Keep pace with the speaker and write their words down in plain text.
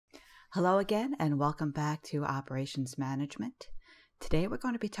Hello again and welcome back to Operations Management. Today we're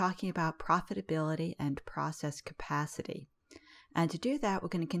going to be talking about profitability and process capacity. And to do that, we're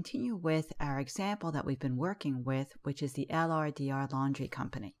going to continue with our example that we've been working with, which is the LRDR Laundry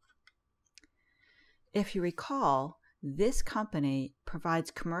Company. If you recall, this company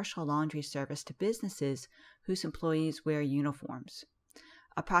provides commercial laundry service to businesses whose employees wear uniforms.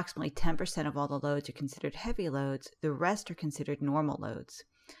 Approximately 10% of all the loads are considered heavy loads, the rest are considered normal loads.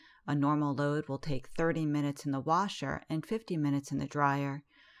 A normal load will take 30 minutes in the washer and 50 minutes in the dryer,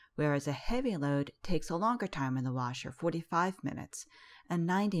 whereas a heavy load takes a longer time in the washer, 45 minutes, and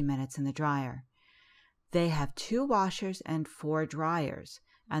 90 minutes in the dryer. They have 2 washers and 4 dryers,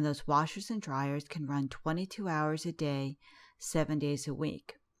 and those washers and dryers can run 22 hours a day, 7 days a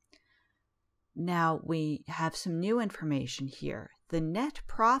week. Now, we have some new information here. The net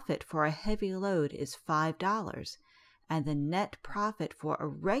profit for a heavy load is $5. And the net profit for a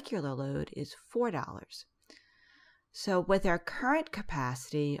regular load is $4. So with our current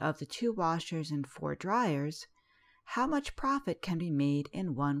capacity of the 2 washers and 4 dryers, how much profit can be made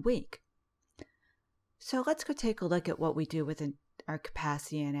in 1 week? So let's go take a look at what we do with our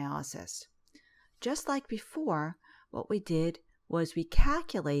capacity analysis. Just like before, what we did was we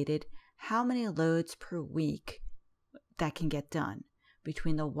calculated how many loads per week that can get done.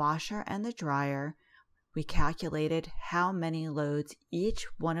 Between the washer and the dryer, we calculated how many loads each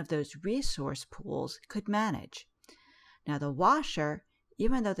one of those resource pools could manage. Now the washer,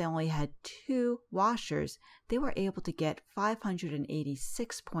 even though they only had 2 washers, they were able to get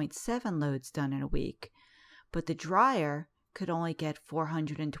 586.7 loads done in a week, but the dryer could only get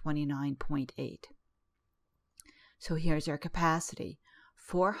 429.8. So here's our capacity,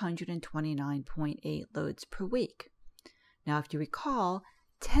 429.8 loads per week. Now if you recall,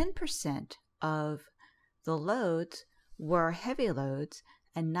 10% of the loads were heavy loads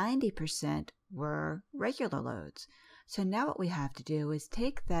and 90% were regular loads. So now what we have to do is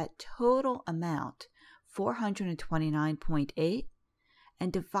take that total amount, 429.8,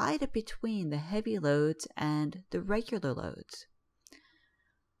 and divide it between the heavy loads and the regular loads.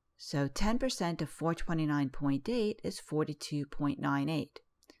 So 10% of 429.8 is 42.98.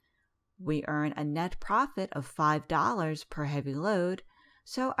 We earn a net profit of $5 per heavy load,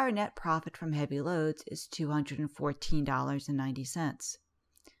 so our net profit from heavy loads is $214.90.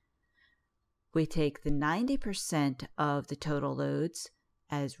 We take the 90% of the total loads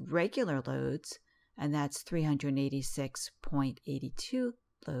as regular loads, and that's 386.82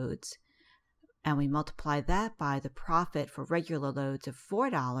 loads, and we multiply that by the profit for regular loads of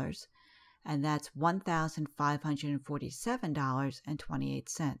 $4, and that's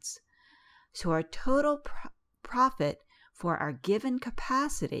 $1,547.28. So our total profit for our given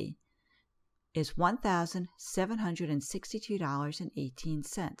capacity is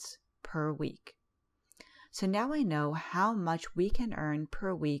 $1,762.18 per week. So now we know how much we can earn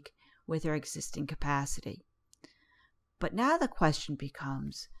per week with our existing capacity. But now the question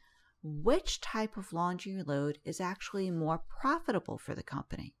becomes, which type of laundry load is actually more profitable for the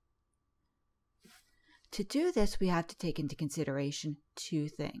company? To do this, we have to take into consideration 2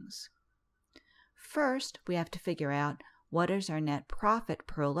 things. First, we have to figure out what is our net profit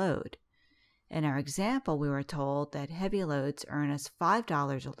per load. In our example, we were told that heavy loads earn us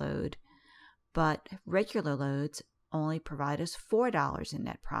 $5 a load, but regular loads only provide us $4 in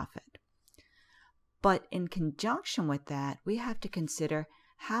net profit. But in conjunction with that, we have to consider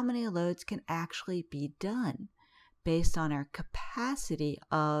how many loads can actually be done based on our capacity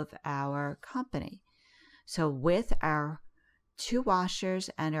of our company. So with our 2 washers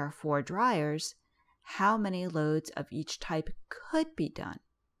and our 4 dryers, how many loads of each type could be done.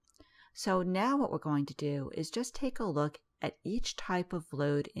 So now what we're going to do is just take a look at each type of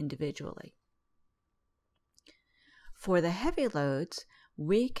load individually. For the heavy loads,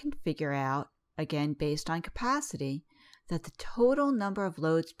 we can figure out, again based on capacity, that the total number of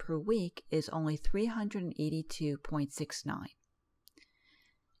loads per week is only 382.69.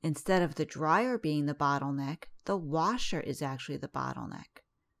 Instead of the dryer being the bottleneck, the washer is actually the bottleneck.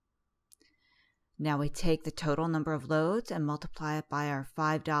 Now we take the total number of loads and multiply it by our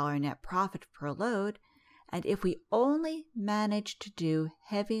 $5 net profit per load, and if we only manage to do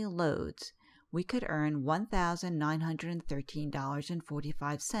heavy loads, we could earn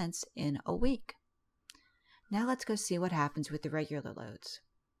 $1,913.45 in a week. Now let's go see what happens with the regular loads.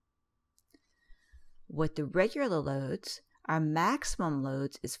 With the regular loads, our maximum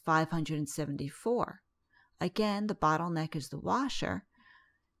loads is 574. Again, the bottleneck is the washer,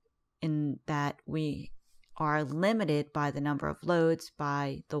 in that we are limited by the number of loads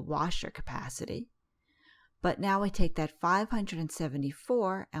by the washer capacity. But now we take that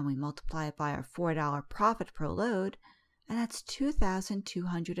 574 and we multiply it by our $4 profit per load, and that's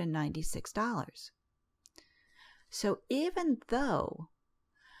 $2,296. So even though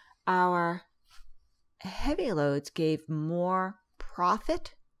our heavy loads gave more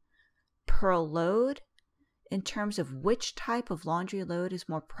profit per load in terms of which type of laundry load is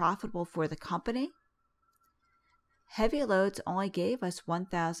more profitable for the company, heavy loads only gave us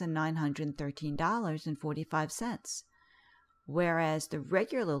 $1,913.45, whereas the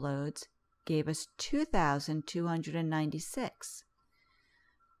regular loads gave us $2,296.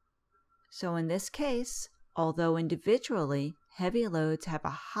 So in this case, although individually heavy loads have a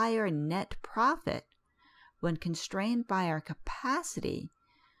higher net profit, when constrained by our capacity,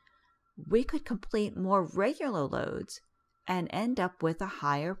 we could complete more regular loads and end up with a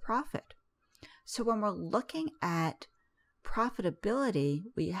higher profit. So when we're looking at profitability,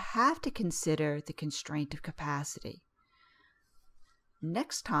 we have to consider the constraint of capacity.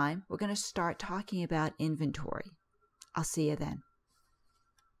 Next time, we're going to start talking about inventory. I'll see you then.